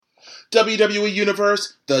WWE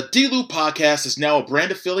Universe, the D-Loop podcast is now a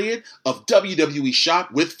brand affiliate of WWE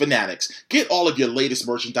Shop with Fanatics. Get all of your latest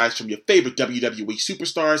merchandise from your favorite WWE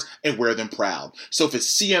superstars and wear them proud. So if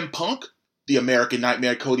it's CM Punk, the American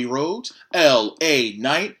Nightmare Cody Rhodes, L.A.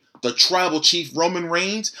 Knight, the Tribal Chief Roman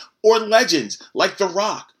Reigns, or legends like The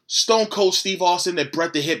Rock, Stone Cold Steve Austin, and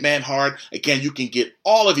Bret the Hitman Hart, again, you can get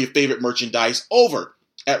all of your favorite merchandise over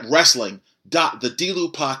at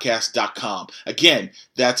wrestling.thedloopodcast.com. Again,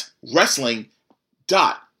 that's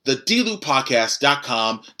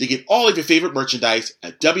wrestling.thedloopodcast.com to get all of your favorite merchandise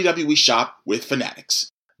at WWE Shop with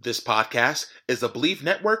Fanatics. This podcast is a Believe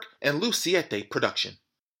Network and Lou Siete production.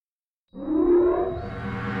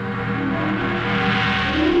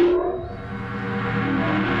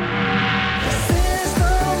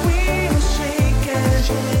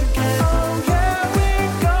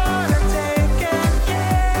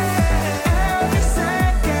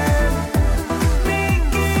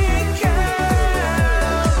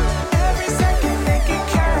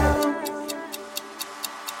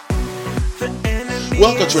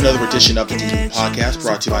 Welcome to another edition of the D-Loop Podcast,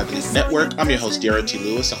 brought to you by Believe Network. I'm your host, Darren T.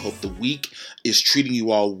 Lewis. I hope the week is treating you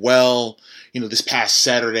all well. You know, this past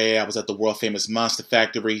Saturday, I was at the world-famous Monster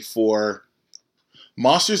Factory for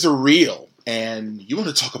Monsters Are Real. And you want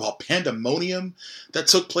to talk about pandemonium that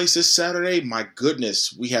took place this Saturday? My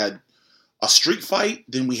goodness, we had a street fight,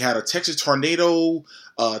 then we had a Texas Tornado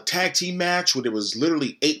tag team match where there was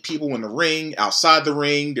literally 8 people in the ring, outside the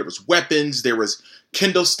ring. There was weapons, there was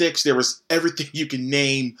kendo sticks, there was everything you can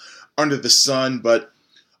name under the sun. But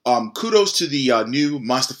kudos to the new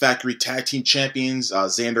Monster Factory tag team champions,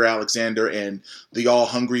 Xander Alexander and the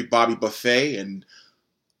all-hungry Bobby Buffet. And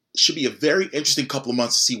it should be a very interesting couple of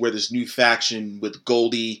months to see where this new faction with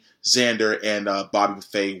Goldie, Xander, and Bobby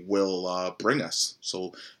Buffet will bring us.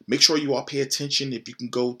 So make sure you all pay attention. If you can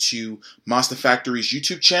go to Monster Factory's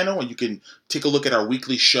YouTube channel and you can take a look at our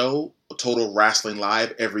weekly show, Total Wrestling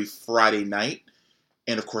Live, every Friday night.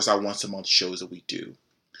 And of course, our once-a-month shows that we do.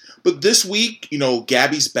 But this week, you know,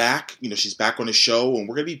 Gabby's back. You know, she's back on the show, and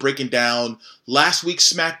we're going to be breaking down last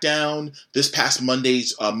week's SmackDown, this past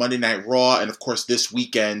Monday's Monday Night Raw, and of course, this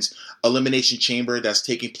weekend's Elimination Chamber that's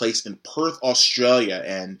taking place in Perth, Australia,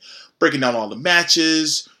 and breaking down all the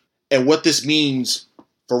matches and what this means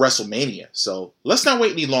for WrestleMania. So let's not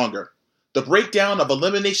wait any longer. The breakdown of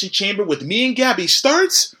Elimination Chamber with me and Gabby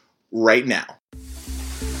starts right now.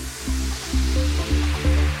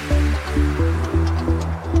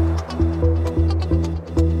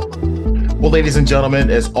 Well, ladies and gentlemen,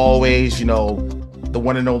 as always, you know, the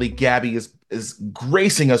one and only Gabby is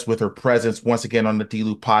gracing us with her presence once again on the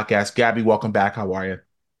D-Loop podcast. Gabby, welcome back. How are you?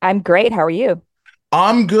 I'm great. How are you?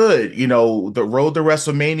 I'm good. You know, the road to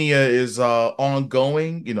WrestleMania is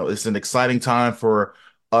ongoing. You know, it's an exciting time for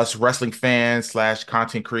us wrestling fans /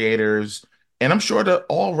 content creators. And I'm sure that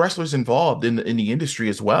all wrestlers involved in the industry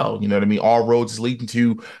as well. You know what I mean? All roads leading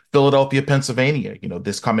to Philadelphia, Pennsylvania, you know,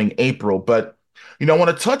 this coming April. But you know, I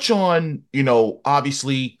want to touch on, you know,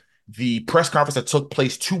 obviously the press conference that took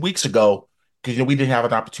place 2 weeks ago, because, you know, we didn't have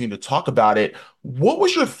an opportunity to talk about it. What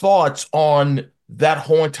was your thoughts on that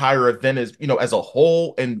whole entire event as, you know, as a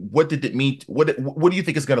whole, and what did it mean? What do you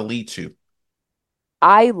think it's going to lead to?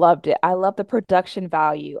 I loved it. I love the production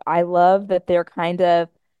value. I love that they're kind of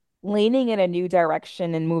leaning in a new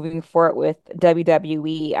direction and moving forward with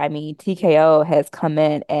WWE. I mean, TKO has come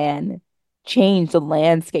in and changed the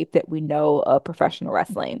landscape that we know of professional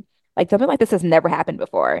wrestling. Like something like this has never happened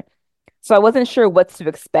before. So I wasn't sure what to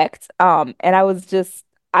expect. And I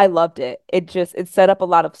loved it. It set up a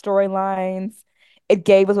lot of storylines. It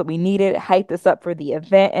gave us what we needed, hyped us up for the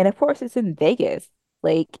event. And of course, it's in Vegas.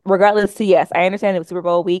 Like, regardless to, yes, I understand it was Super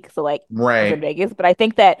Bowl week, so like it was in Right, Vegas. But I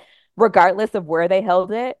think that regardless of where they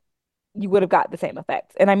held it, you would have got the same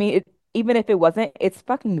effect. And I mean, even if it wasn't, it's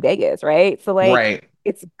fucking Vegas, right? So like, right.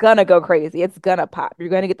 it's gonna go crazy. It's gonna pop. You're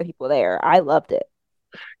gonna get the people there. I loved it.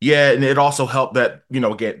 Yeah, and it also helped that, you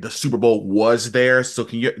know, again, the Super Bowl was there. So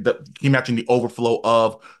can you imagine the overflow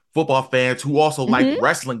of football fans who also like Hmm.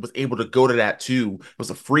 wrestling was able to go to that too? It was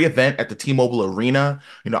a free event at the T-Mobile Arena.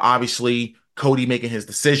 You know, obviously Cody making his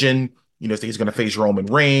decision, you know, so he's going to face Roman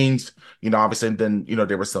Reigns. You know, obviously, and then, you know,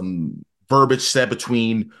 there was some verbiage said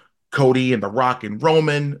between Cody and The Rock and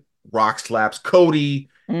Roman. Rock slaps Cody,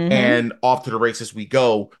 Hmm. and off to the races we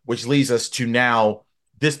go, which leads us to now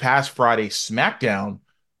this past Friday SmackDown,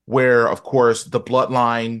 where of course the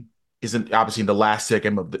bloodline isn't obviously in the last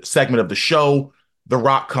segment of the show. The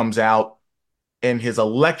Rock comes out in his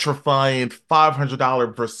electrifying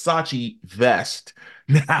 $500 Versace vest.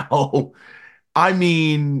 Now, I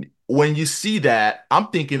mean, when you see that, I'm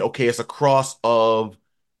thinking, okay, it's a cross of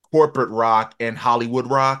corporate rock and Hollywood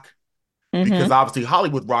rock. because Hmm. obviously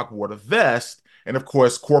Hollywood Rock wore the vest, and of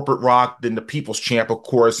course corporate Rock, then the People's Champ, of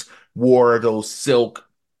course, wore those silk,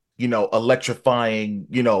 electrifying,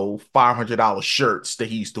 $500 shirts that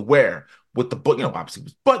he used to wear with the obviously it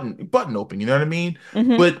was button open, you know what I mean?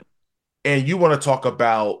 Hmm. But and you want to talk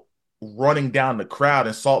about running down the crowd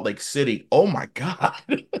in Salt Lake City? Oh my God.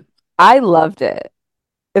 I loved it.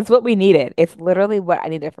 It's what we needed. It's literally what I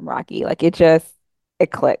needed from Rocky. Like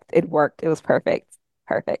it clicked. It worked. It was perfect.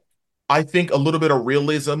 Perfect. I think a little bit of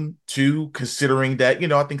realism too, considering that,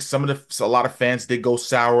 I think a lot of fans did go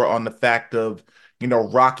sour on the fact of,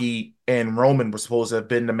 Rocky and Roman were supposed to have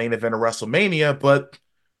been the main event of WrestleMania, but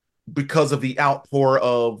because of the outpour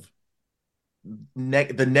of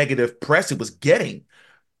the negative press it was getting,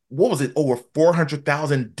 what was it, over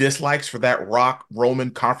 400,000 dislikes for that Rock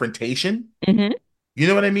Roman confrontation? Hmm. You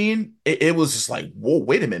know what I mean? It was just like, whoa,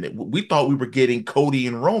 wait a minute. We thought we were getting Cody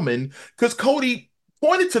and Roman because Cody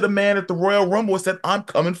pointed to the man at the Royal Rumble and said, I'm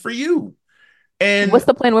coming for you. What's And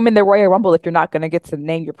the plan women the Royal Rumble if you're not gonna get to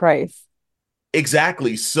name your price?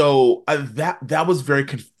 exactly. So that was very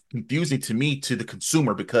confusing to me, to the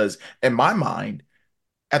consumer, because in my mind,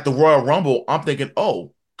 at the Royal Rumble, I'm thinking,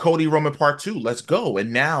 oh, Cody Roman Part 2, let's go.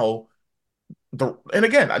 And now and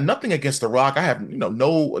again, nothing against The Rock. I have, no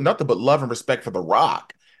nothing but love and respect for The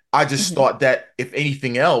Rock. I just Hmm. thought that if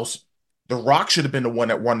anything else, The Rock should have been the one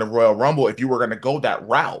that won the Royal Rumble if you were going to go that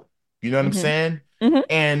route. You know what I'm Hmm. saying? Hmm.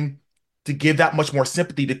 And to give that much more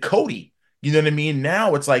sympathy to Cody. You know what I mean?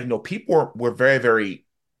 Now it's like, people were very, very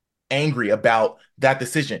angry about that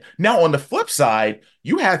decision. Now, on the flip side,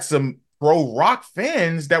 you had some pro Rock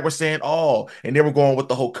fans that were saying, oh, and they were going with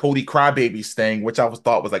the whole Cody Crybabies thing, which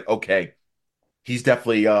thought was like, okay, he's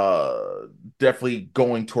definitely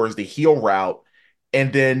going towards the heel route.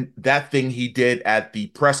 And then that thing he did at the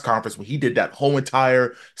press conference when he did that whole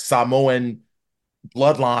entire Samoan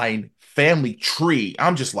bloodline family tree,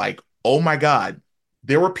 I'm just like, oh my God,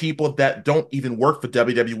 there were people that don't even work for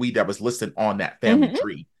WWE that was listed on that family Hmm.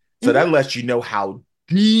 tree. So Hmm. that lets you know how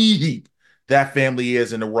deep that family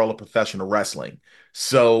is in the world of professional wrestling.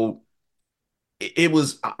 So it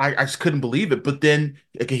was, I just couldn't believe it. But then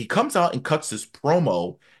again, he comes out and cuts this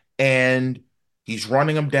promo, and he's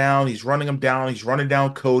running him down, he's running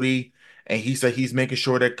down Cody, and he said he's making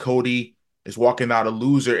sure that Cody is walking out a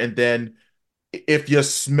loser. And then if you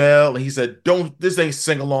smell, and he said, don't, this ain't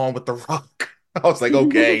sing along with The Rock. I was like,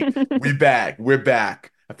 okay, we're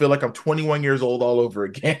back. I feel like I'm 21 years old all over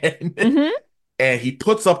again. Hmm. And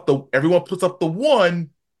everyone puts up the one,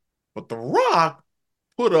 but The Rock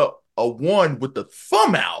put up a one with the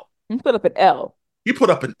thumb out. Put up an L. He put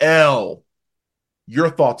up an L. Your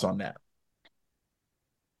thoughts on that?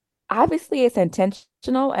 Obviously, it's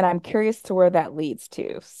intentional, and I'm curious to where that leads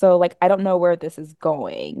to. So, like, I don't know where this is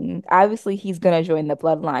going. Obviously, he's gonna join the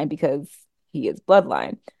bloodline because he is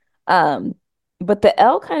bloodline. Um, but the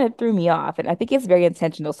L kind of threw me off, and I think it's very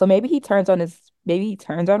intentional. So maybe he turns on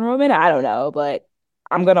Roman. I don't know, but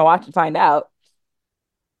I'm gonna watch and find out.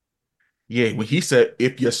 Yeah, when he said,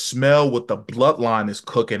 if you smell what the bloodline is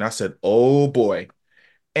cooking, I said, oh boy.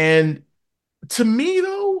 And to me,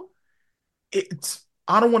 though,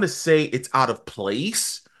 I don't want to say it's out of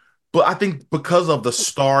place, but I think because of the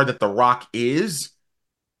star that The Rock is,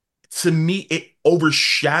 to me, it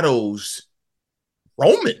overshadows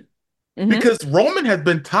Roman, Hmm. because Roman has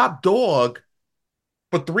been top dog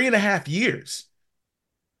for 3.5 years.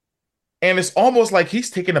 And it's almost like he's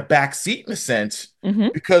taking a back seat in a sense,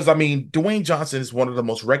 Hmm. because I mean, Dwayne Johnson is one of the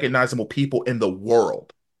most recognizable people in the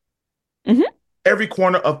world. Hmm. Every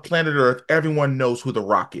corner of planet Earth, everyone knows who The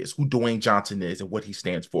Rock is, who Dwayne Johnson is, and what he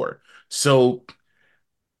stands for. So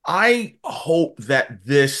I hope that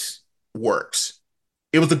this works.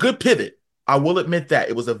 It was a good pivot. I will admit that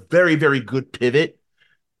it was a very, very good pivot,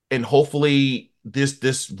 and hopefully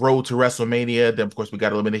this road to WrestleMania. Then of course we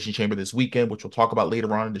got Elimination Chamber this weekend, which we'll talk about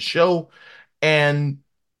later on in the show, and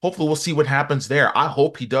hopefully we'll see what happens there. I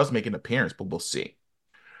hope he does make an appearance, but we'll see.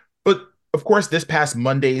 But of course, this past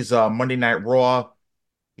Monday's Monday Night Raw,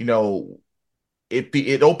 you know,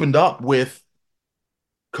 it opened up with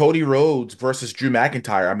Cody Rhodes versus Drew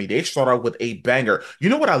McIntyre. I mean, they start out with a banger. You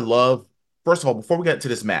know what I love? First of all, before we get into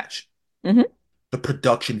this match, Hmm. the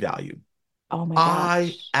production value. Oh my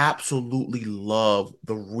I gosh. absolutely love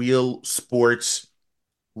the real sports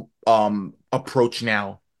approach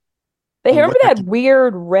now They on remember what they're that doing.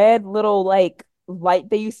 weird red little like light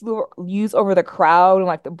they used to use over the crowd, and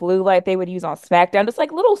like the blue light they would use on SmackDown. Just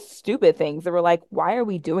like little stupid things that were like, why are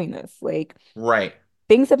we doing this? Like Right.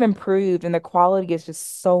 things have improved and the quality is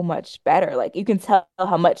just so much better. Like you can tell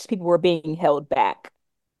how much people were being held back.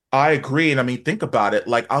 I agree, and I mean, think about it.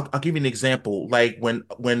 Like, I'll give you an example. Like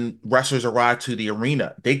when wrestlers arrive to the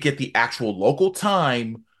arena, they get the actual local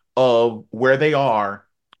time of where they are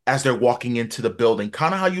as they're walking into the building.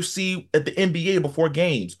 Kind of how you see at the NBA before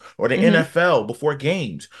games or the Hmm. NFL before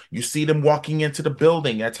games. You see them walking into the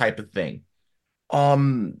building, that type of thing.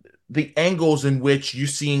 um the angles in which you're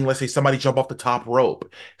seeing, let's say, somebody jump off the top rope.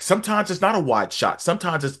 Sometimes it's not a wide shot.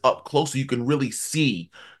 Sometimes it's up close so you can really see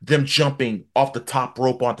them jumping off the top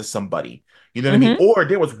rope onto somebody. You know what I mean? Hmm. Or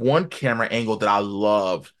there was one camera angle that I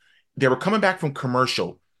loved. They were coming back from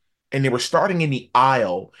commercial and they were starting in the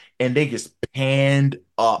aisle and they just panned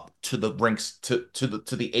up to the rinks to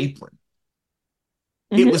the apron.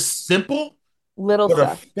 It Hmm. was simple Little but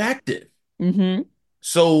stuff. effective. Hmm.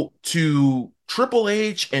 So to Triple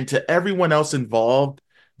H and to everyone else involved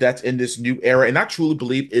that's in this new era, and I truly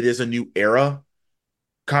believe it is a new era,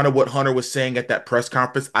 kind of what Hunter was saying at that press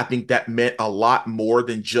conference, I think that meant a lot more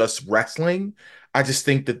than just wrestling. I just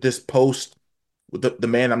think that this post, the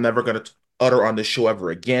man I'm never going to utter on this show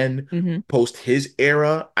ever again, Hmm. post his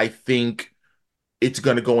era, I think it's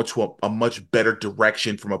going to go into a much better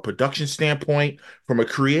direction from a production standpoint, from a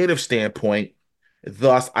creative standpoint.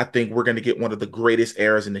 Thus, I think we're going to get one of the greatest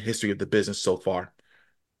eras in the history of the business so far.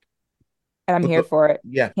 And I'm But here the for it.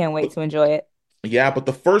 yeah, Can't wait but to enjoy it. yeah, but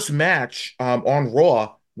the first match on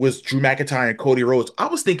Raw was Drew McIntyre and Cody Rhodes. I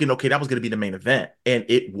was thinking, okay, that was going to be the main event, and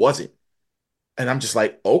it wasn't. And I'm just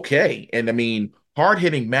like, okay. And I mean, hard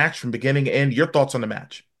hitting match from beginning to end. Your thoughts on the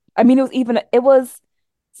match? I mean, it was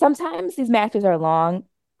sometimes these matches are long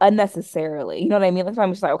unnecessarily. You know what I mean? Like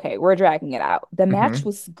I'm just like, okay, we're dragging it out. The match Hmm.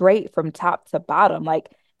 was great from top to bottom. Like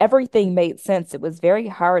everything made sense. It was very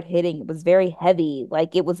hard hitting. It was very heavy.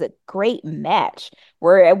 Like it was a great match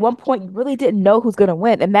where at one point you really didn't know who's gonna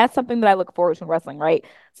win. And that's something that I look forward to in wrestling, right?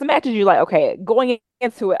 Some matches you're like, okay, going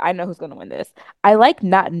into it, I know who's gonna win this. I like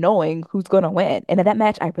not knowing who's gonna win. And in that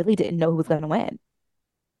match, I really didn't know who was gonna win.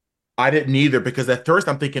 I didn't either because at first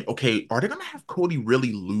I'm thinking, okay, are they going to have Cody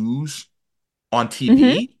really lose on Hmm.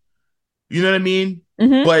 TV? You know what I mean?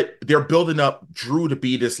 Hmm. But they're building up Drew to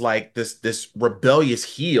be this like this rebellious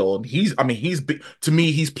heel, and to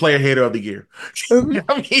me he's player hater of the year. Hmm.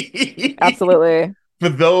 I mean, Absolutely. for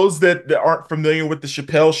those that aren't familiar with the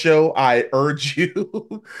Chappelle Show, I urge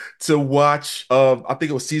you to watch. I think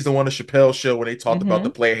it was season one of Chappelle Show when they talked about the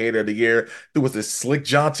Hmm. player hater of the year. There was this Slick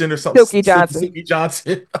Johnson or something, Silky Johnson. Silky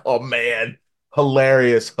Johnson. Oh man,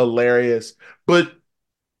 hilarious, hilarious. But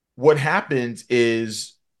what happens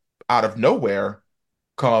is out of nowhere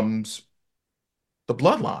comes the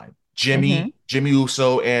bloodline. Hmm. Jimmy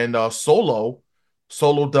Uso and Solo.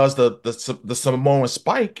 Solo does the Samoan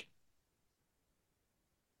spike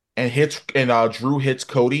and Drew hits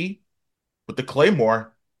Cody with the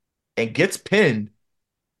Claymore and gets pinned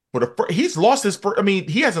for the first. He's lost his first. I mean,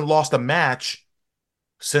 he hasn't lost a match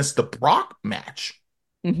since the Brock match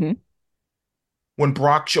Hmm. when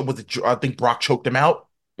I think Brock choked him out.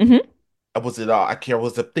 Hmm. Was it? I can't. I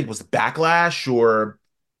think it was the Backlash or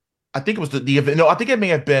I think it was the event. No, I think it may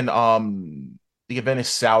have been the event in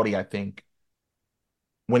Saudi. I think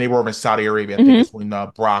when they were over in Saudi Arabia, I think Hmm. is when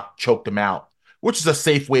Brock choked him out, which is a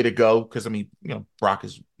safe way to go because I mean, Brock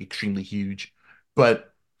is extremely huge,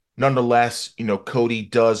 but nonetheless, Cody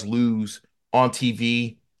does lose on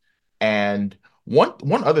TV. And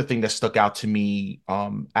one other thing that stuck out to me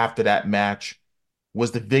after that match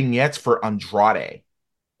was the vignettes for Andrade.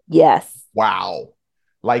 Yes. Wow.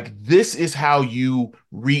 Like this is how you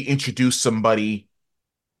reintroduce somebody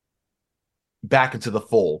back into the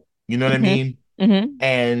fold. You know what I Hmm. mean? Hmm.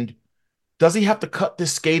 And does he have to cut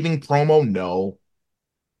this scathing promo? No.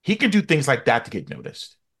 He can do things like that to get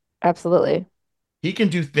noticed. Absolutely. He can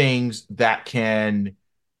do things that can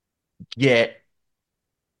get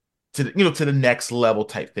to the next level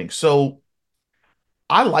type thing. So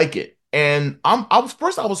I like it. And I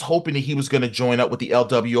was hoping that he was going to join up with the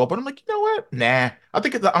LWO, but I'm like, you know what? Nah. I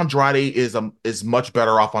think that Andrade is much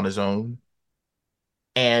better off on his own.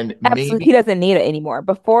 And Absolutely. He maybe doesn't need it anymore.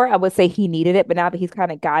 Before, I would say he needed it, but now that he's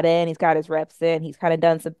kind of got in, he's got his reps in, he's kind of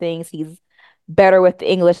done some things, he's better with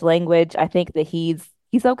the English language. I think that he's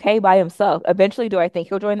okay by himself. Eventually, do I think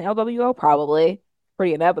he'll join the LWO? Probably.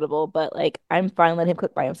 Pretty inevitable, but like I'm fine letting him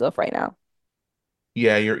cook by himself right now.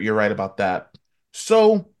 yeah, you're right about that.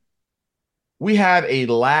 So we had a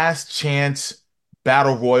last chance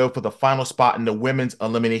battle royal for the final spot in the women's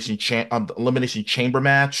elimination chamber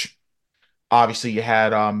match. Obviously, you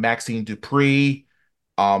had Maxine Dupree,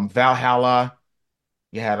 Valhalla.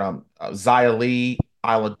 You had Xia Li,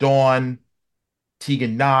 Isla Dawn,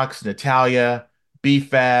 Tegan Knox, Natalia,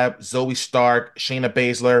 B-Fab, Zoe Stark, Shayna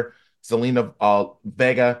Baszler, Zelina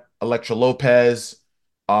Vega, Elektra Lopez,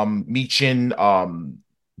 Michin,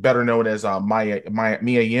 better known as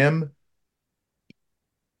Mia Yim,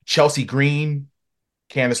 Chelsea Green,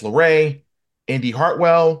 Candice LeRae, Indy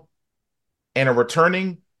Hartwell, and a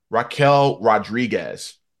returning Raquel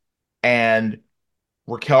Rodriguez. And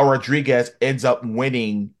Raquel Rodriguez ends up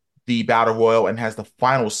winning the Battle Royal and has the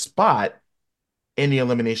final spot in the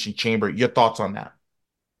Elimination Chamber. Your thoughts on that?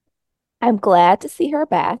 I'm glad to see her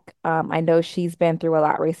back. I know she's been through a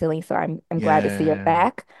lot recently, so I'm glad to see her Yeah.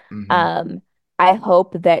 back. Hmm. Um, I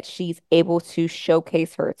hope that she's able to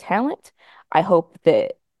showcase her talent. I hope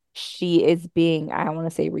that she is being, I don't want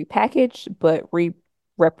to say repackaged, but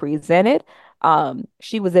represented.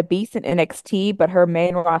 She was a beast in NXT, but her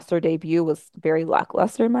main roster debut was very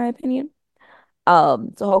lackluster, in my opinion.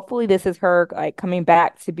 So hopefully this is her like coming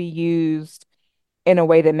back to be used in a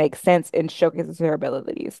way that makes sense and showcases her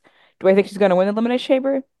abilities. Do I think she's going to win the Elimination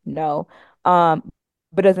Chamber? No. Um,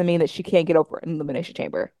 but doesn't mean that she can't get over an Elimination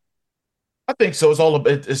Chamber. I think so. It's all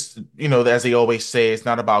about, it's, as they always say, it's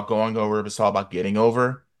not about going over, but it's all about getting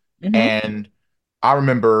over. Mm-hmm. And I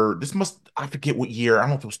remember I forget what year, I don't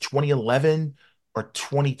know if it was 2011 or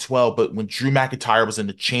 2012, but when Drew McIntyre was in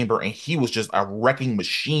the chamber and he was just a wrecking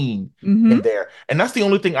machine in Mm-hmm. there. And that's the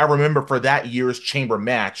only thing I remember for that year's chamber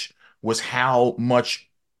match was how much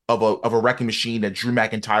of a wrecking machine that Drew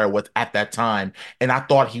McIntyre was at that time. And I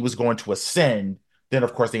thought he was going to ascend. Then,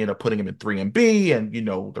 of course, they ended up putting him in 3 and B, and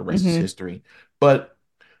the rest is Mm-hmm. history. But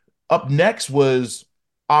up next was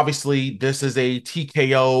obviously this is a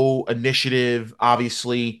TKO initiative,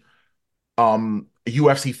 obviously.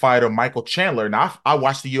 UFC fighter Michael Chandler. Now I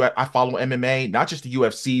watch the I follow MMA, not just the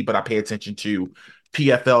UFC, but I pay attention to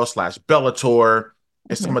PFL/Bellator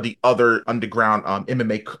and Mm-hmm. some of the other underground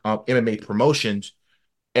MMA promotions.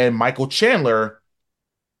 And Michael Chandler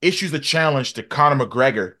issues a challenge to Conor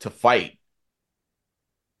McGregor to fight.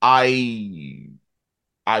 I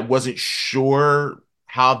I wasn't sure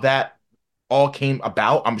how that all came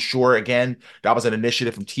about. I'm sure again that was an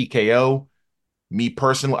initiative from TKO. Me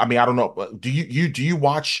personally, I mean, I don't know. Do you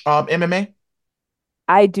watch MMA?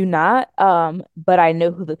 I do not, but I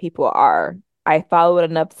know who the people are. I follow it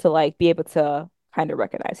enough to like be able to kind of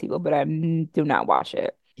recognize people, but do not watch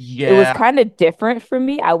it. It was Yeah, kind of different for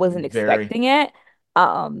me. I wasn't very. expecting it.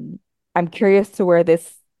 Um, I'm curious to where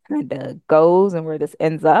this kind of goes and where this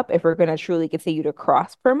ends up if we're going to truly continue to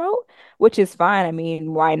cross promote, which is fine. I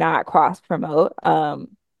mean, why not cross promote?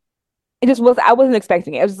 It just was, I wasn't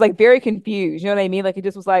expecting it. I was just like very confused. You know what I mean? Like it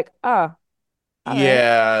just was like, oh, all right.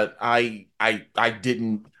 Yeah, I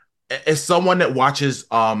didn't. As someone that watches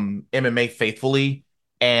MMA faithfully,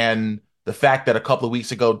 and the fact that a couple of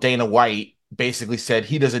weeks ago Dana White basically said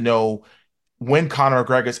he doesn't know when Conor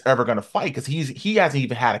McGregor's ever going to fight because he hasn't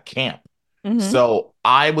even had a camp. Mm-hmm. So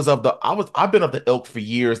I've been of the ilk for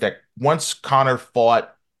years that once Conor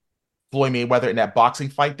fought Floyd Mayweather in that boxing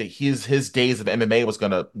fight, that his days of MMA was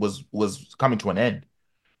coming to an end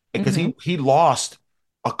because Mm-hmm. he lost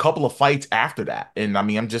a couple of fights after that, and I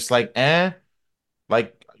mean I'm just like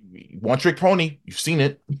like one trick pony, you've seen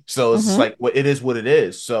it, so it's just Mm-hmm. like what it is what it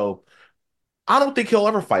is. So I don't think he'll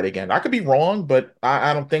ever fight again. I could be wrong, but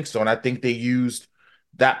I don't think so, and I think they used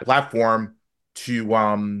that platform to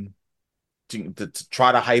to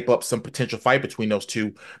try to hype up some potential fight between those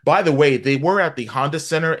two. By the way, they were at the Honda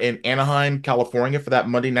Center in Anaheim, California for that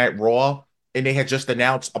Monday Night Raw, and they had just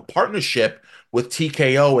announced a partnership with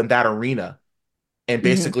TKO in that arena. And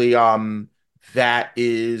Mm-hmm. basically, that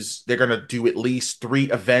is they're gonna do at least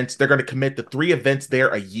 3 events. They're gonna commit to 3 events there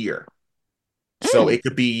a year. So Mm. it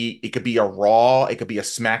could be a Raw, it could be a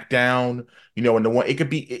SmackDown, and the one it could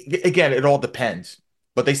be again, it all depends.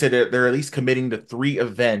 But they said they're at least committing to 3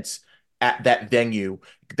 events at that venue.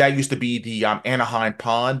 That used to be the Anaheim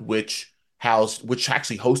Pond, which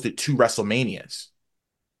actually hosted 2 WrestleManias.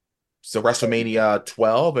 So WrestleMania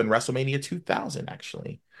 12 and WrestleMania 2000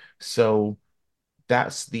 actually. So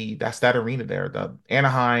that's that arena there. The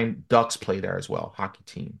Anaheim Ducks play there as well, hockey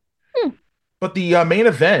team. Mm. But the main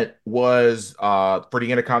event was for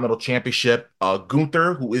the Intercontinental Championship.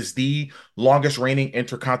 Gunther, who is the longest reigning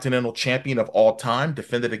Intercontinental Champion of all time,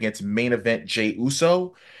 defended against main event Jey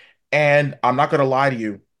Uso. And I'm not going to lie to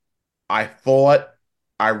you, I thought,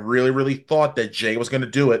 I really, really thought that Jey was going to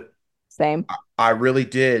do it. Same. I really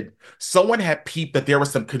did. Someone had peeped that there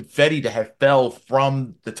was some confetti that had fell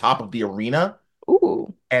from the top of the arena,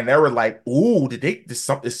 Ooh. and they were like, "Ooh,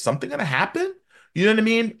 is something gonna happen?" You know what I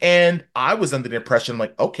mean? And I was under the impression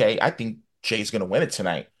like, okay, I think Jay's gonna win it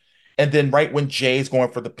tonight. And then right when Jay's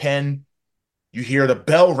going for the pin, you hear the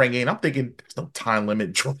bell ringing. I'm thinking there's no time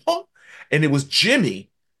limit draw, and it was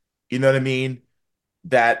Jimmy. You know what I mean?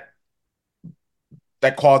 That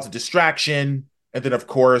that caused a distraction. And then, of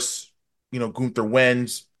course, Gunther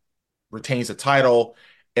wins, retains the title.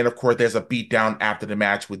 And of course, there's a beatdown after the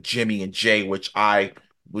match with Jimmy and Jay, which I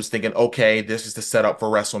was thinking, okay, this is the setup for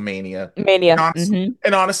WrestleMania. Mania. Hmm.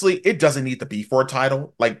 And honestly, it doesn't need to be for a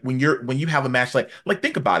title. Like when you have a match like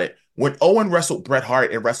think about it. When Owen wrestled Bret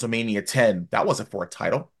Hart at WrestleMania 10, that wasn't for a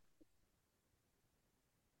title.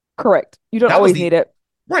 Correct. You don't That was always need the it.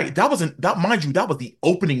 right. That wasn't that mind you, that was the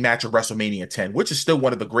opening match of WrestleMania 10, which is still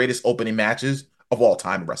one of the greatest opening matches of all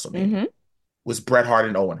time in WrestleMania. Hmm. Was Bret Hart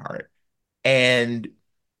and Owen Hart. And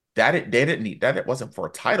they didn't need that. It wasn't for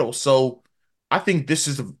a title. So I think this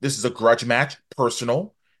is a grudge match,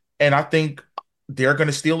 personal, and I think they're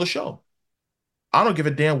gonna steal the show. I don't give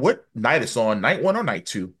a damn what night it's on, night one or night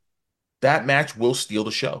two. That match will steal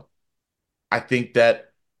the show. I think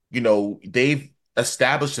that, they've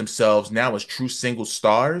established themselves now as true single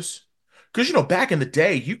stars. Because, back in the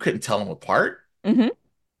day, you couldn't tell them apart. Hmm.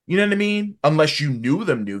 You know what I mean? Unless you knew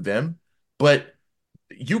them. But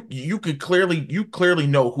you clearly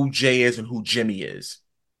know who Jay is and who Jimmy is.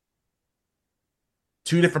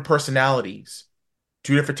 Two different personalities,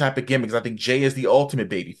 two different type of gimmicks. I think Jay is the ultimate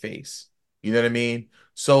baby face. You know what I mean?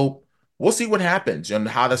 So we'll see what happens and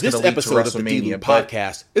how that's going This to lead to episode of the D-Loop WrestleMania. But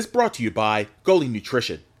podcast is brought to you by Goalie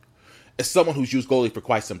Nutrition. As someone who's used Goalie for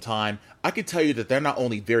quite some time, I can tell you that they're not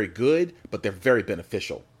only very good, but they're very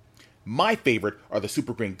beneficial. My favorite are the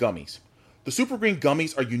Super Green Gummies. The Super Green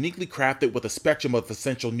Gummies are uniquely crafted with a spectrum of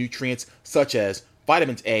essential nutrients such as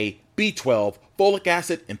vitamins A, B12, folic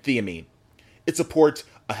acid, and thiamine. It supports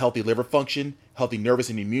a healthy liver function, healthy nervous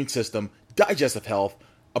and immune system, digestive health,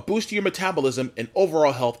 a boost to your metabolism, and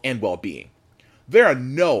overall health and well-being. There are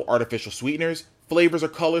no artificial sweeteners, flavors, or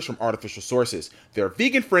colors from artificial sources. They're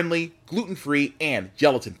vegan-friendly, gluten-free, and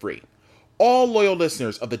gelatin-free. All loyal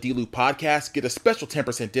listeners of the D-Loop podcast get a special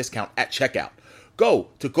 10% discount at checkout. Go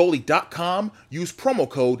to goalie.com, use promo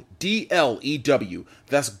code DLEW.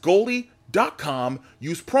 That's goalie.com,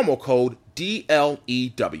 use promo code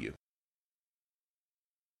DLEW.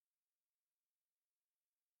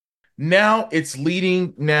 now it's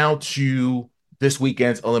leading now to this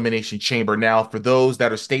weekend's Elimination Chamber. Now, for those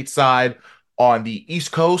that are stateside on the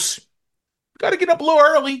East Coast, got to get up a little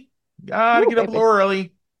early. Got to Ooh, get up a baby. little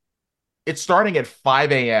early. It's starting at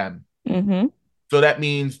 5 a.m. Hmm. So that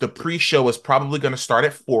means the pre-show is probably going to start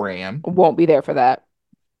at 4 a.m. Won't be there for that.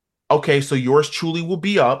 Okay, so yours truly will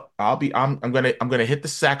be up. I'm gonna hit the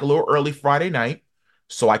sack a little early Friday night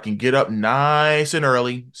so I can get up nice and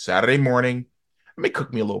early Saturday morning. I may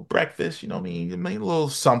cook me a little breakfast, you know what I mean? Maybe a little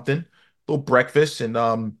something, a little breakfast and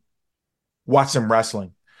watch some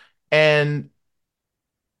wrestling. And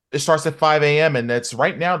it starts at 5 a.m. and that's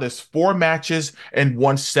right now there's four matches and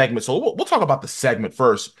one segment. So we'll talk about the segment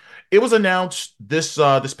first. It was announced this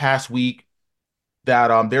past week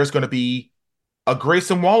that there's going to be a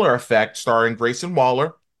Grayson Waller effect starring Grayson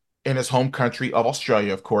Waller in his home country of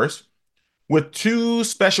Australia, of course, with two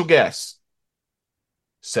special guests,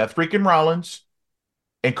 Seth freaking Rollins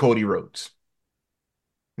and Cody Rhodes.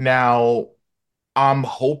 Now, I'm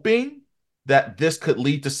hoping that this could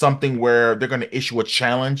lead to something where they're going to issue a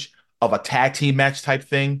challenge of a tag team match type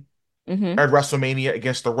thing Hmm. at WrestleMania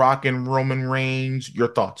against The Rock and Roman Reigns. Your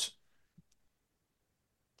thoughts?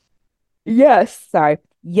 Yes, sorry.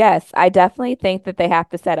 Yes, I definitely think that they have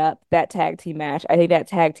to set up that tag team match. I think that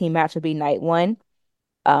tag team match will be night one.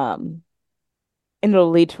 Um, and it'll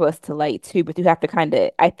lead to us to light two, but you have to kind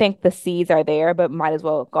of, I think the seeds are there, but might as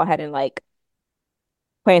well go ahead and like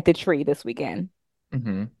plant the tree this weekend.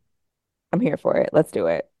 Hmm. I'm here for it. Let's do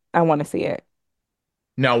it. I want to see it.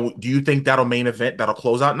 Now, do you think that'll main event, that'll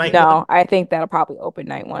close out night one? No, I think that'll probably open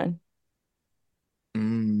night one.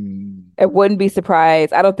 Mm. It wouldn't be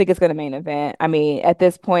surprised. I don't think it's going to main event. I mean, at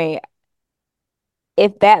this point,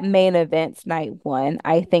 if that main event's night one,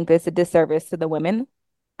 I think that's a disservice to the women,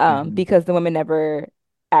 Hmm. because the women never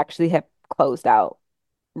actually have closed out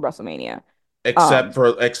WrestleMania. Except Um,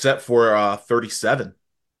 for 37.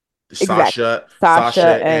 exactly. Sasha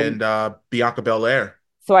Sasha and and Bianca Belair.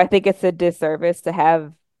 so I think it's a disservice to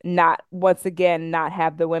have not once again not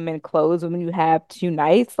have the women close when you have two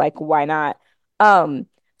nights. Like, why not? Um,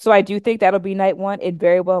 so I do think that'll be night one. It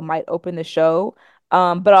very well might open the show.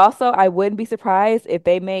 But also I wouldn't be surprised if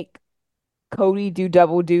they make Cody do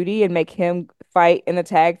double duty and make him fight in the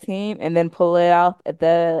tag team and then pull it out at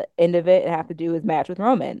the end of it and have to do his match with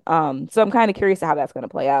Roman. So I'm kind of curious to how that's going to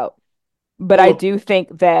play out. But Well, I look, do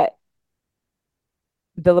think that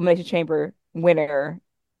the Elimination Chamber winner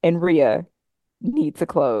and Rhea need to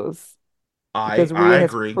close I because I Rhea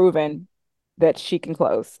has agree. proven that she can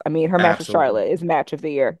close. I mean, her match with Absolutely. Charlotte is match of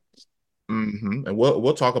the year. And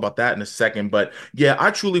we'll talk about that in a second. But yeah,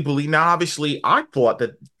 I truly believe now. Obviously, I thought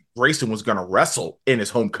that Grayson was gonna wrestle in his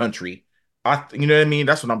home country. You know what I mean?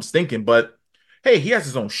 That's what I was thinking. But hey, he has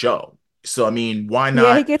his own show, so I mean, why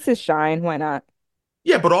Yeah, he not? gets his shine. Why not?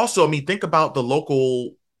 Yeah, but also, I mean, think about the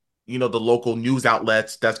local, the local news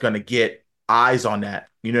outlets that's gonna get eyes on that.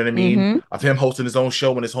 You know what I mean? Mm-hmm. Of him hosting his own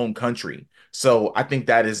show in his home country. So I think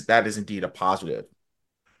that is indeed a positive.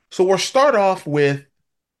 So we'll start off with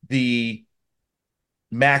the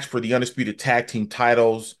match for the undisputed tag team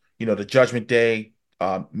titles. The Judgment Day,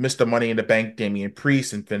 Mr. Money in the Bank, Damian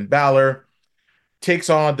Priest, and Finn Balor takes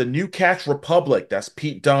on the New Catch Republic. That's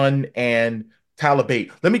Pete Dunne and Tyler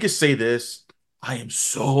Bate. Let me just say this. I am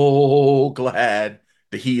so glad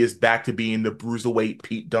that he is back to being the bruiserweight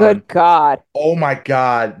Pete Dunne. Good God. Oh my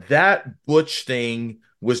God, that Butch thing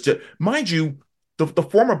was just, mind you, the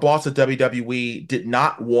former boss of WWE did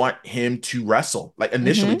not want him to wrestle. Like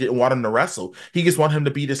initially, Mm-hmm. didn't want him to wrestle. He just wanted him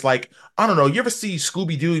to be this like, I don't know. You ever see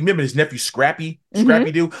Scooby Doo? Remember his nephew Scrappy? Mm-hmm.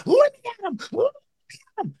 Scrappy Doo? Look at him! Look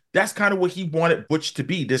at him! That's kind of what he wanted Butch to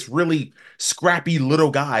be. This really scrappy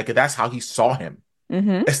little guy, because that's how he saw him.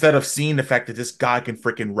 Mm-hmm. Instead of seeing the fact that this guy can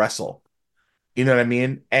freaking wrestle. You know what I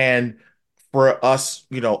mean? And for us,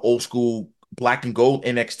 old school black and gold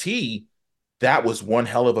NXT, that was one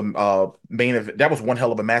hell of a main event. That was one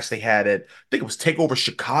hell of a match they had at, I think it was Takeover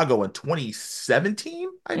Chicago in 2017,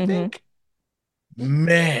 I Mm-hmm. think.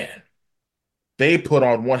 Man, they put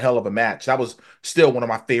on one hell of a match. That was still one of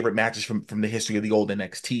my favorite matches from the history of the old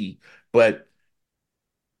NXT. But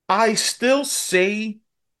I still say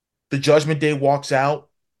the Judgment Day walks out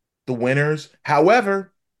the winners.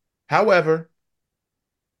 However,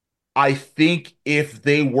 I think if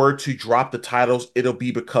they were to drop the titles, it'll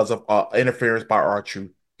be because of interference by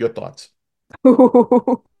R-Truth. Your thoughts?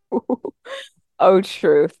 Oh,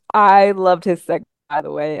 truth. I loved his segment, by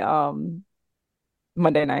the way.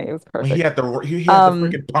 Monday night. It was When he perfect. had the Um,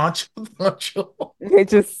 freaking poncho.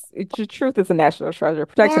 truth is a national treasure.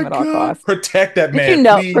 Protect My him at all God, costs. protect that Did you man,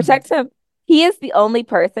 know, please. protect him? He is the only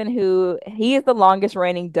person he is the longest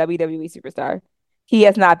reigning WWE superstar. He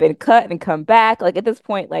has not been cut and come back. Like at this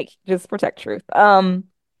point, like just protect truth.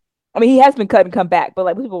 I mean, he has been cut and come back, but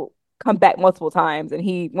like people come back multiple times, and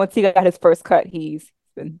he once he got his first cut, he's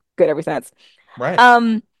been good ever since. Right,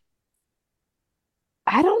 Um,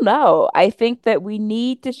 I don't know. I think that we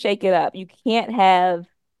need to shake it up. You can't have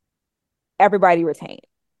everybody retained.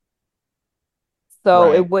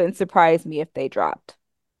 So it right. wouldn't surprise me if they dropped.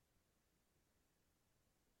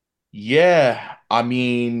 Yeah, I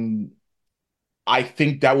mean, I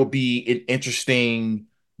think that would be an interesting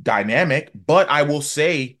dynamic, but I will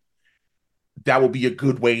say that would be a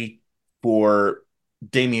good way for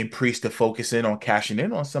Damian Priest to focus in on cashing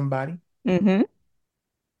in on somebody. Hmm.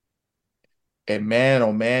 And man,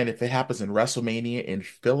 oh man, if it happens in WrestleMania in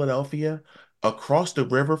Philadelphia, across the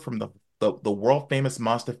river from the world famous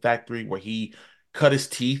Monster Factory where he cut his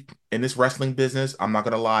teeth in this wrestling business, I'm not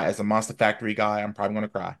gonna lie, as a Monster Factory guy, I'm probably gonna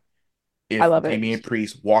cry I if love it. Damian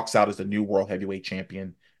Priest walks out as the new world heavyweight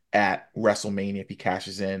champion at WrestleMania if he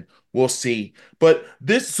cashes in. We'll see. But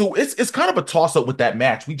it's kind of a toss up with that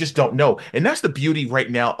match. We just don't know. And that's the beauty right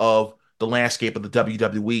now of the landscape of the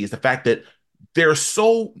WWE is the fact that there are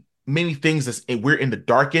so many things we're in the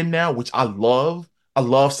dark in now, which I love. I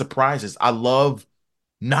love surprises. I love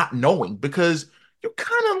not knowing because you're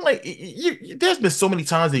kind of like there's been so many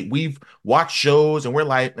times that we've watched shows and we're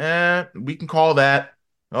like, we can call that.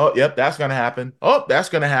 Oh, yep, that's gonna happen. Oh, that's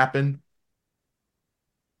gonna happen.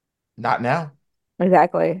 Not now.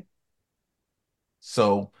 Exactly.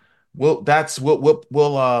 So we'll tie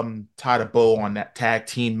the bow on that tag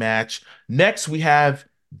team match. Next, we have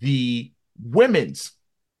the women's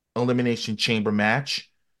elimination chamber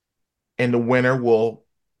match, and the winner will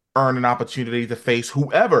earn an opportunity to face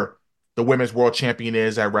whoever the women's world champion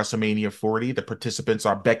is at WrestleMania 40. The participants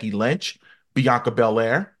are Becky Lynch, Bianca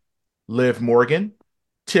Belair, Liv Morgan,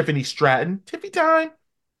 Tiffany Stratton, Tiffy Time,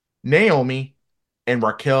 Naomi, and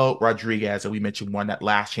Raquel Rodriguez, that we mentioned won that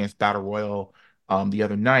last chance battle royal the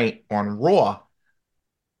other night on Raw.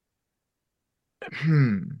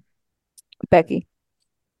 Becky.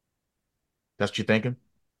 That's what you're thinking?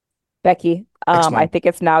 Becky. I Explain. think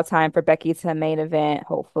it's now time for Becky to main event,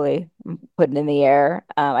 hopefully. I'm putting in the air.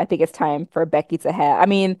 I think it's time for Becky to have I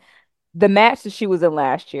mean, the match that she was in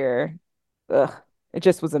last year, ugh, it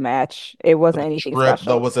just was a match. It wasn't anything Strip,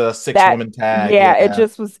 that special. was a six That woman tag. yeah, it Yeah.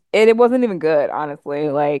 just was it wasn't even good, honestly.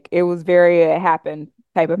 Like it was very happen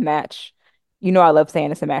type of match. You know I love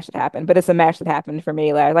saying it's a match that happened, but it's a match that happened for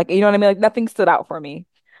me. Like you know what I mean? Like nothing stood out for me.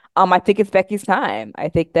 I think it's Becky's time. I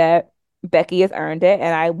think that Becky has earned it,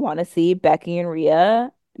 and I want to see Becky and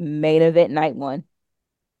Rhea main event night one.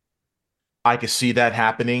 I could see that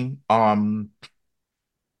happening.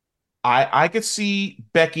 I could see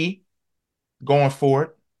Becky going for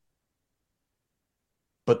it,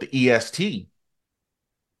 but the EST,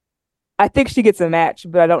 I think she gets a match,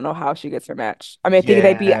 but I don't know how she gets her match. I mean,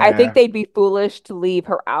 I think yeah, they'd be foolish to leave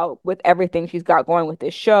her out with everything she's got going with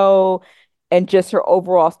this show and just her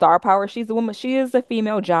overall star power. She's a woman, she is a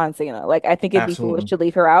female John Cena. Like I think it'd be foolish absolutely. to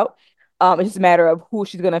leave her out. It's just a matter of who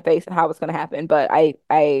she's gonna face and how it's gonna happen. But I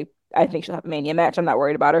think she'll have a Mania match. I'm not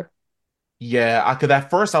worried about her. Yeah, I could at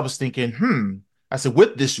first I was thinking, I said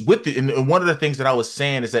and one of the things that I was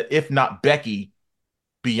saying is that if not Becky,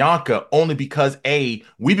 Bianca, only because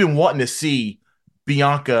we've been wanting to see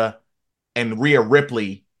Bianca and Rhea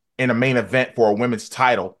Ripley in a main event for a women's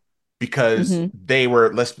title because Hmm. they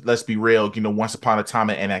were, let's be real, once upon a time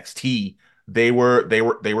in NXT, they were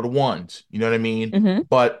the ones, you know what I mean? Hmm.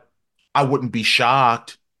 But I wouldn't be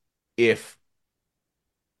shocked if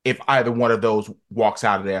either one of those walks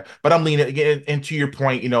out of there. But I'm leaning again into your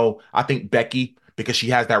point, I think Becky, because she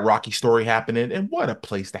has that Rocky story happening, and what a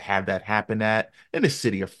place to have that happen at in the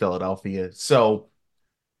city of Philadelphia. So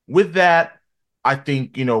with that, I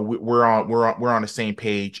think we're on the same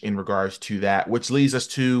page in regards to that, which leads us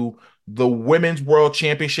to the Women's World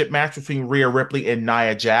Championship match between Rhea Ripley and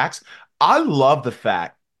Nia Jax. I love the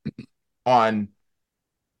fact on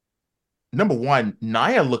number one,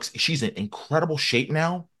 Nia she's in incredible shape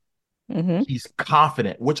now. Hmm. She's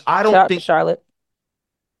confident, which I Shout don't out to think. Charlotte.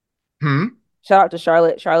 Hmm. Shout out to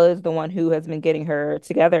Charlotte. Charlotte is the one who has been getting her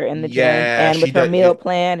together in the gym Yeah, and with she her does. meal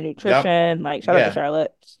plan and Yep. nutrition. Like, shout out to Yeah.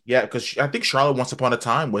 Charlotte. Yeah. Because I think Charlotte once upon a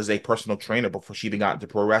time was a personal trainer before she even got into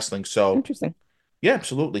pro wrestling. So Interesting. yeah,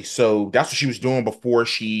 absolutely. So that's what she was doing before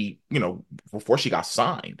she got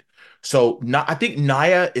signed. So I think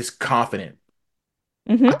Nia is confident.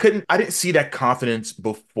 Hmm. I didn't see that confidence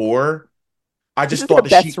before. I This just is her thought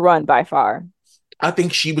that best run by far. I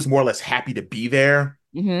think she was more or less happy to be there.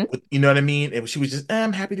 Hmm. You know what I mean? And she was just,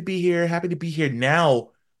 I'm happy to be here, happy to be here.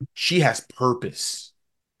 Now she has purpose.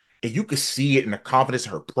 And you could see it in the confidence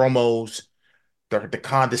of her promos, the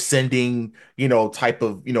condescending, type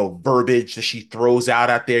of, verbiage that she throws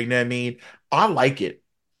out there. You know what I mean? I like it.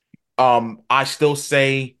 I still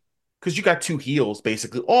say because you got two heels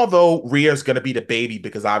basically. Although Rhea's gonna be the baby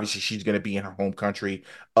because obviously she's gonna be in her home country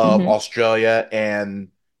of Hmm. Australia, and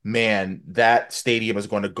man, that stadium is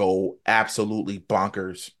going to go absolutely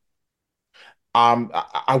bonkers.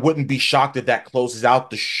 I wouldn't be shocked if that closes out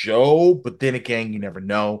the show, but then again, you never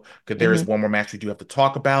know because there is Hmm. one more match we do have to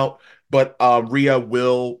talk about. But Rhea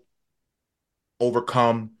will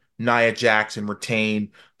overcome Nia Jax and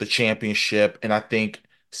retain the championship, and I think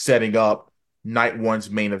setting up night one's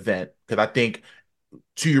main event because I think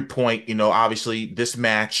to your point, obviously this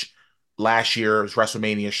match last year's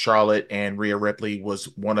WrestleMania, Charlotte and Rhea Ripley was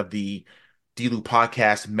one of the DLU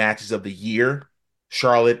podcast matches of the year.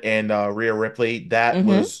 Charlotte and Rhea Ripley. That Hmm.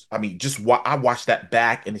 was, I mean, I watched that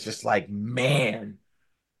back and it's just like, man,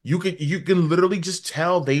 you can literally just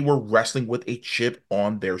tell they were wrestling with a chip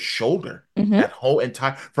on their shoulder. Hmm. That whole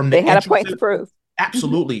entire from They the had a point entrances, to prove. Hmm.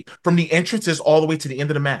 absolutely from the entrances all the way to the end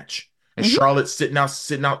of the match. And Hmm. Charlotte sitting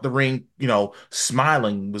out the ring,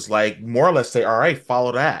 smiling, was like more or less say, "All right,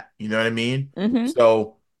 follow that." You know what I mean? Hmm.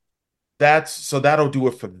 So that'll do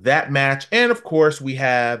it for that match. And of course, we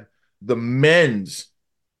have the men's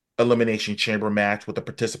elimination chamber match with the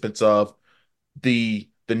participants of the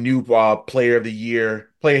new player of the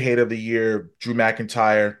year, player hater of the year, Drew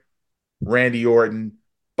McIntyre, Randy Orton,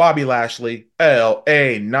 Bobby Lashley,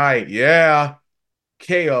 LA Knight, yeah,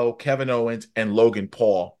 KO, Kevin Owens, and Logan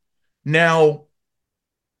Paul. Now,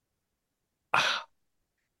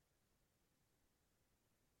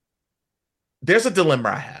 there's a dilemma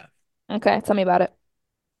I have. Okay, tell me about it.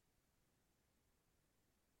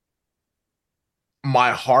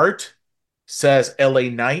 My heart says LA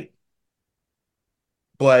Knight,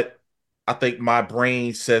 but I think my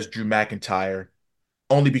brain says Drew McIntyre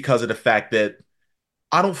only because of the fact that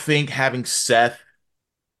I don't think having Seth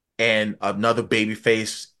and another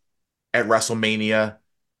babyface at WrestleMania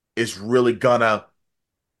is really gonna,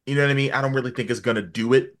 you know what I mean? I don't really think it's gonna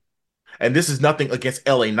do it. And this is nothing against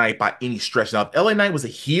LA Knight by any stretch. Now, if LA Knight was a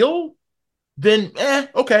heel, then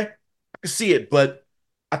okay, I can see it. But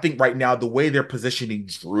I think right now the way they're positioning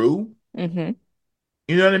Drew, Hmm.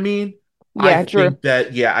 you know what I mean? I Yeah, Drew. think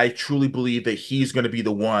that yeah, I truly believe that he's going to be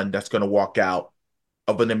the one that's going to walk out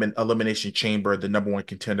of an elimination chamber, the number one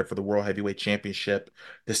contender for the World Heavyweight Championship,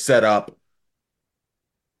 to set up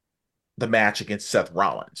the match against Seth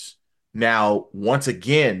Rollins. Now, once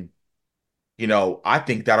again, I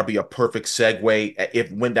think that'll be a perfect segue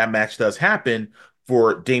if when that match does happen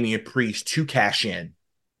for Damian Priest to cash in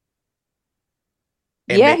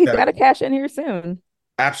and Yeah, make he's that got to cash in here soon.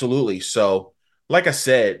 absolutely. So, like I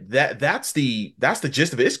said, that's the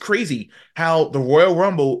gist of it. It's crazy how the Royal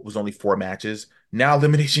Rumble was only 4 matches. Now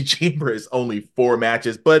Elimination Chamber is only 4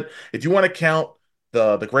 matches. But if you want to count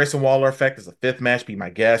the Grayson Waller effect as a fifth match, be my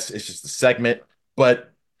guess. It's just a segment.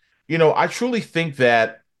 But I truly think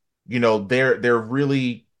that they're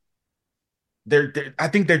really they're I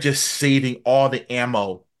think they're just saving all the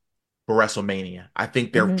ammo for WrestleMania. I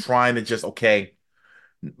think they're Hmm. trying to just okay,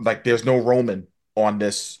 like there's no Roman on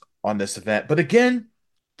this event. But again,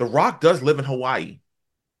 The Rock does live in Hawaii,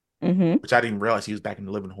 Hmm. which I didn't realize he was back in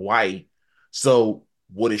live in Hawaii. So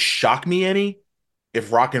would it shock me any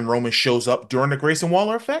if Rock and Roman shows up during the Grayson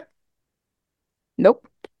Waller effect? Nope.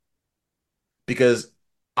 Because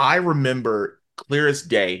I remember clear as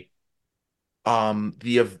day,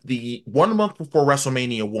 the 1 month before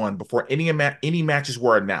WrestleMania 1, before any matches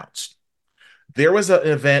were announced, there was an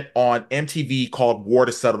event on MTV called War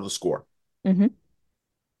to Settle the Score. Hmm.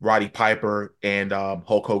 Roddy Piper and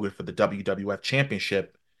Hulk Hogan for the WWF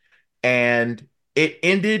Championship, and it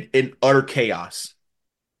ended in utter chaos.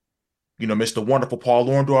 Mr. Wonderful Paul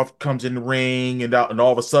Orndorff comes in the ring, and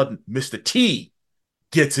all of a sudden, Mr. T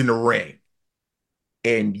gets in the ring,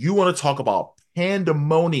 and you want to talk about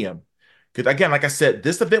pandemonium? Because again, like I said,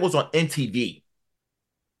 this event was on MTV,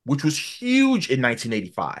 which was huge in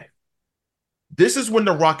 1985. This is when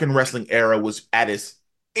the rock and wrestling era was at its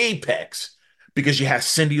apex because you had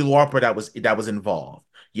Cyndi Lauper that was involved.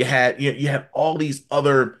 You had all these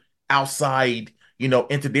other outside,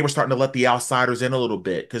 they were starting to let the outsiders in a little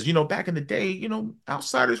bit because back in the day,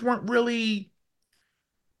 outsiders weren't really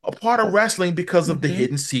a part of wrestling because of the Hmm.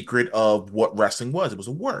 hidden secret of what wrestling was. It was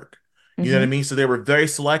a work. You know what I Hmm. mean? So they were very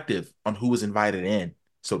selective on who was invited in,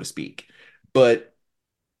 so to speak. But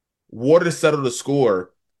Water to Settle the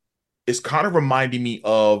Score is kind of reminding me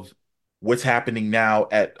of what's happening now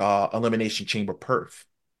at Elimination Chamber Perth.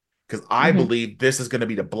 Because I Hmm. believe this is going to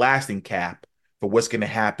be the blasting cap for what's going to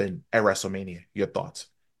happen at WrestleMania. Your thoughts?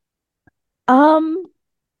 Um,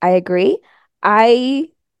 I agree. I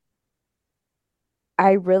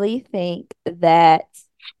I really think that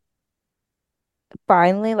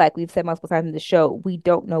finally, like we've said multiple times in the show, we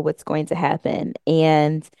don't know what's going to happen.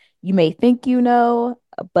 And you may think you know,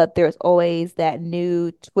 but there's always that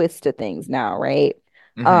new twist to things now, right?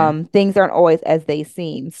 Mm-hmm. Things aren't always as they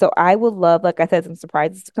seem. So I would love, like I said, some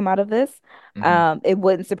surprises to come out of this. Mm-hmm. It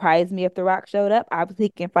wouldn't surprise me if The Rock showed up. Obviously, he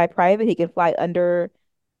can fly private, he can fly under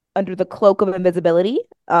the cloak of invisibility.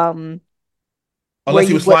 Where Unless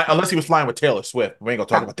he you was would flying, unless he was flying with Taylor Swift. We ain't gonna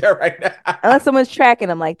talk about that right now. unless someone's tracking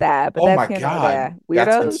him like that, but Oh that's my here nor God, there.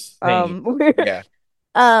 that's Weirdos. insane. Weird. Yeah.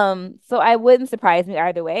 So I wouldn't surprise me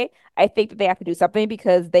either way. I think that they have to do something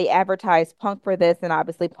because they advertised Punk for this, and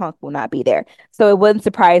obviously Punk will not be there. So it wouldn't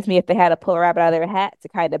surprise me if they had to pull a rabbit out of their hat to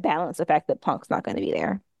kind of balance the fact that Punk's not going to be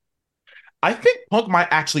there. I think Punk might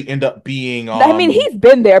actually end up being I mean, he's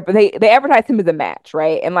been there, but they advertised him as a match,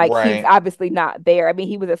 right? And like he's right. obviously not there. I mean,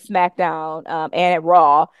 he was at SmackDown, and at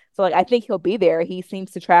Raw, so like I think he'll be there. He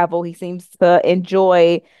seems to travel. He seems to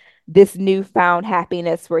enjoy this newfound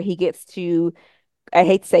happiness where he gets to, I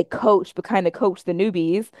hate to say coach, but kind of coach the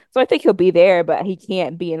newbies. So I think he'll be there, but he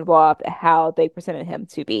can't be involved how they presented him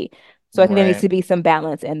to be. So I think there needs Right. to be some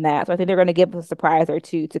balance in that. So I think they're going to give us a surprise or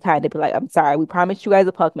two to kind of be like, I'm sorry, we promised you guys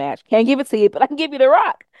a puck match. Can't give it to you, but I can give you The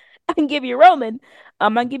Rock. I can give you Roman. I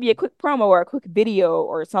can give you a quick promo or a quick video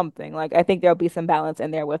or something. Like I think there'll be some balance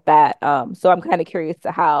in there with that. So I'm kind of curious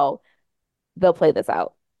to how they'll play this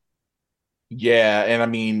out. Yeah, and I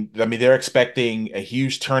mean, they're expecting a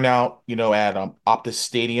huge turnout, at Optus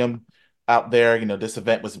Stadium out there. This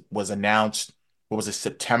event was announced. What was it,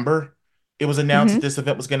 September? It was announced that Hmm. this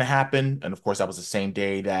event was going to happen, and of course, that was the same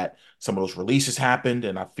day that some of those releases happened.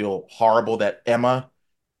 And I feel horrible that Emma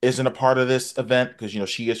isn't a part of this event because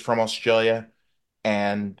she is from Australia,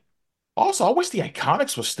 and also I wish the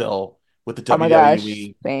Iconics was still with the Oh my gosh,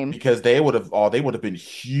 WWE same. because they would have been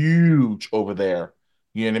huge over there.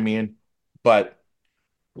 You know what I mean? But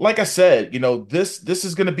like I said, this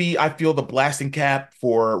is going to be, I feel, the blasting cap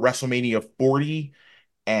for WrestleMania 40.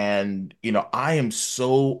 And, I am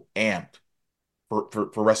so amped for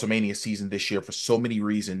WrestleMania season this year for so many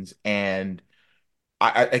reasons. And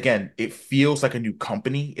again, it feels like a new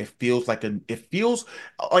company. It feels like when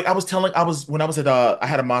I was at, I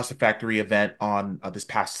had a Monster Factory event on this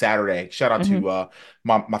past Saturday. Shout out Hmm. to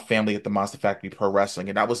my family at the Monster Factory Pro Wrestling.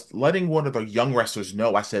 And I was letting one of the young wrestlers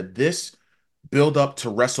know, I said, this build up to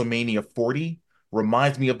WrestleMania 40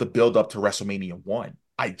 reminds me of the build up to WrestleMania 1.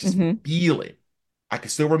 I just Hmm. feel it. I can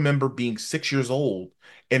still remember being 6 years old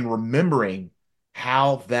and remembering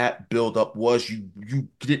how that buildup was. You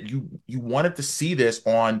wanted to see this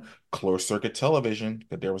on closed circuit television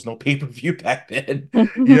because there was no pay-per-view back then.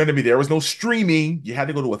 You know what I mean? There was no streaming. You had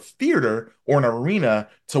to go to a theater or an arena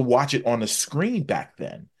to watch it on the screen back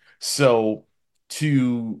then. So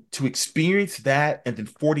to experience that and then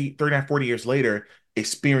 40 years later,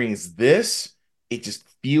 experience this, it just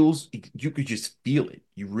feels you could just feel it.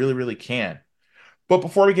 You really, really can. But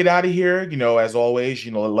before we get out of here, as always,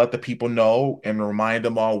 let the people know and remind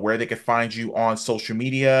them all where they can find you on social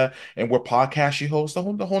media and what podcast you host, the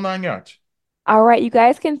whole nine yards. All right, you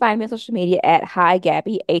guys can find me on social media at Hi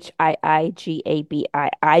Gabby,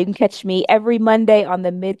 HIIGABII. You can catch me every Monday on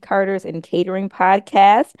the Mid Carters and Catering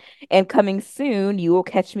podcast. And coming soon, you will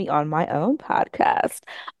catch me on my own podcast.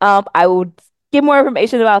 I will give more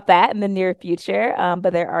information about that in the near future.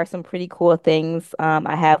 But there are some pretty cool things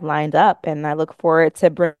I have lined up, and I look forward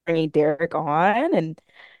to bringing Derek on and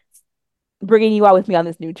bringing you all with me on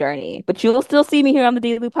this new journey. But you'll still see me here on the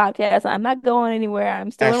Daily podcast. I'm not going anywhere. I'm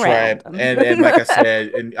still That's around. right. And like I said,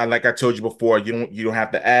 and like I told you before, you don't have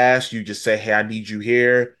to ask. You just say, "Hey, I need you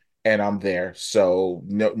here," and I'm there. So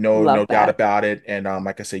no Love doubt that. about it. And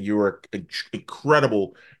like I said, you were an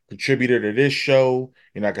incredible contributor to this show.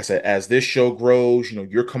 And like I said, as this show grows,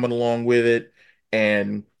 you're coming along with it.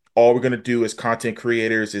 And all we're gonna do as content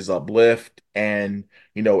creators is uplift and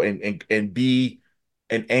be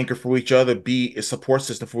an anchor for each other, be a support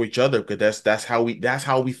system for each other, because that's how we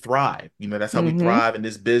thrive. That's how we Hmm. thrive in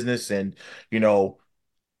this business. And you know,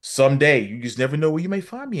 someday you just never know where you may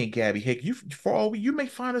find me and Gabby. Heck, you may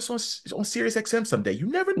find us on Sirius XM someday. You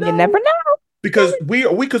never You never know, know. because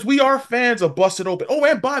we are fans of Busted Open. Oh,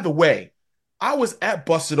 and by the way, I was at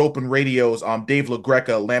Busted Open Radio's Dave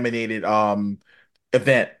LaGreca laminated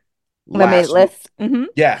event Limited last week. list. Hmm.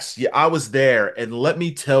 Yes, yeah, I was there, and let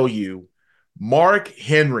me tell you, Mark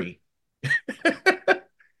Henry,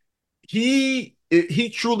 he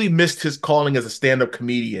truly missed his calling as a stand-up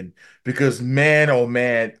comedian, because man, oh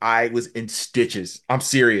man, I was in stitches. I'm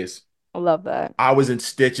serious. I love that. I was in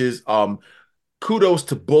stitches. Kudos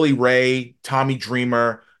to Bully Ray, Tommy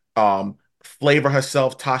Dreamer, Flavor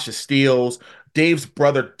herself, Tasha Steeles, Dave's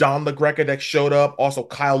brother Don LaGreca that showed up. Also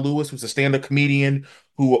Kyle Lewis, who's a stand-up comedian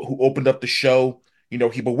who opened up the show.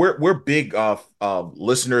 But we're big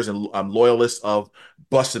listeners and loyalists of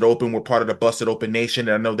Busted Open. We're part of the Busted Open Nation,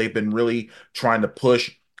 and I know they've been really trying to push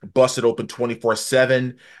Busted Open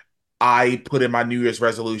 24/7. I put in my New Year's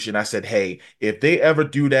resolution. I said, "Hey, if they ever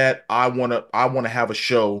do that, I wanna have a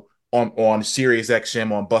show on Sirius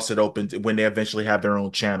XM on Busted Open when they eventually have their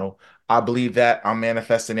own channel." I believe that. I'm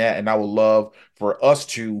manifesting that, and I would love for us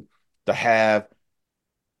to have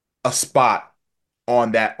a spot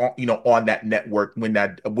on that network when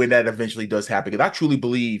that eventually does happen. Because I truly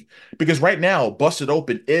believe, because right now Busted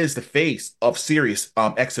Open is the face of Sirius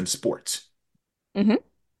XM Sports. Hmm.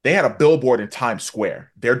 They had a billboard in Times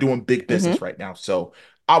Square. They're doing big business Hmm. right now. So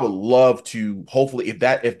I would love to, hopefully, if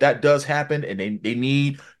that does happen and they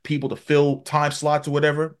need people to fill time slots or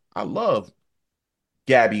whatever, I love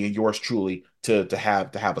Gabby and yours truly to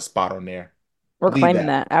have a spot on there. We're Believe claiming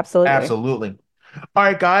that. that. Absolutely. Absolutely. All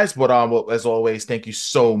right, guys. But well, as always, thank you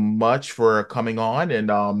so much for coming on,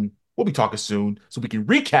 and we'll be talking soon so we can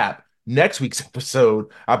recap next week's episode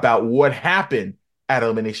about what happened at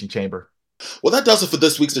Elimination Chamber. Well, that does it for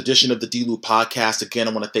this week's edition of the D-Loop podcast. Again,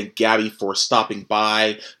 I want to thank Gabby for stopping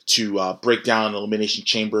by to break down Elimination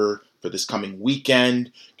Chamber for this coming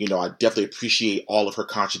weekend. I definitely appreciate all of her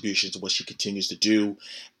contributions and what she continues to do.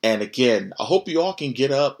 And again, I hope you all can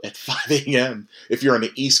get up at 5 a.m. if you're on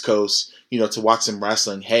the East Coast, to watch some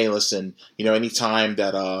wrestling. Hey, listen, anytime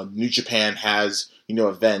that New Japan has,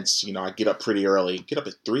 events, I get up pretty early, get up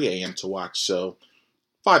at 3 a.m. to watch. So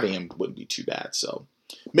 5 a.m. wouldn't be too bad. So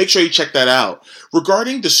make sure you check that out.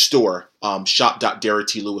 Regarding the store,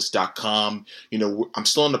 shop.derricktlewis.com, I'm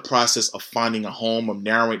still in the process of finding a home. I'm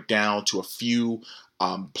narrowing it down to a few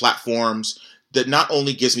platforms that not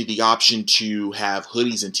only gives me the option to have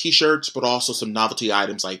hoodies and t-shirts, but also some novelty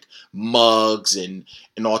items like mugs and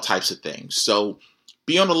all types of things. So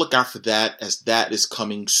be on the lookout for that, as that is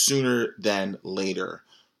coming sooner than later.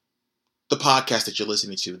 The podcast that you're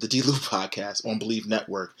listening to, the D-Loop podcast on Believe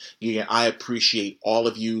Network. Again, I appreciate all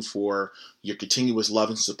of you for your continuous love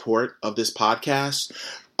and support of this podcast.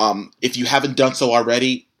 If you haven't done so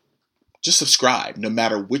already, just subscribe, no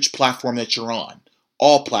matter which platform that you're on.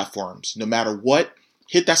 All platforms, no matter what,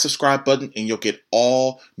 hit that subscribe button and you'll get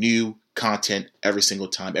all new content every single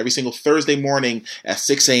time. Every single Thursday morning at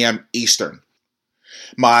 6 a.m. Eastern.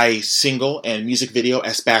 My single and music video,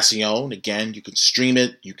 Espacion, again, you can stream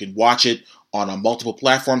it, you can watch it on multiple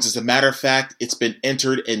platforms. As a matter of fact, it's been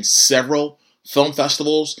entered in several film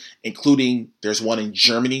festivals, including there's one in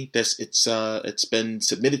Germany it's been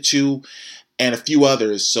submitted to, and a few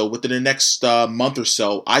others. So within the next month or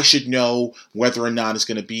so, I should know whether or not it's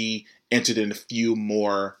going to be entered in a few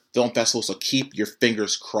more film festivals. So keep your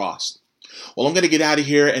fingers crossed. Well, I'm going to get out of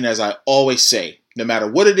here, and as I always say, no matter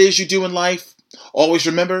what it is you do in life, always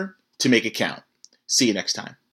remember to make it count. See you next time.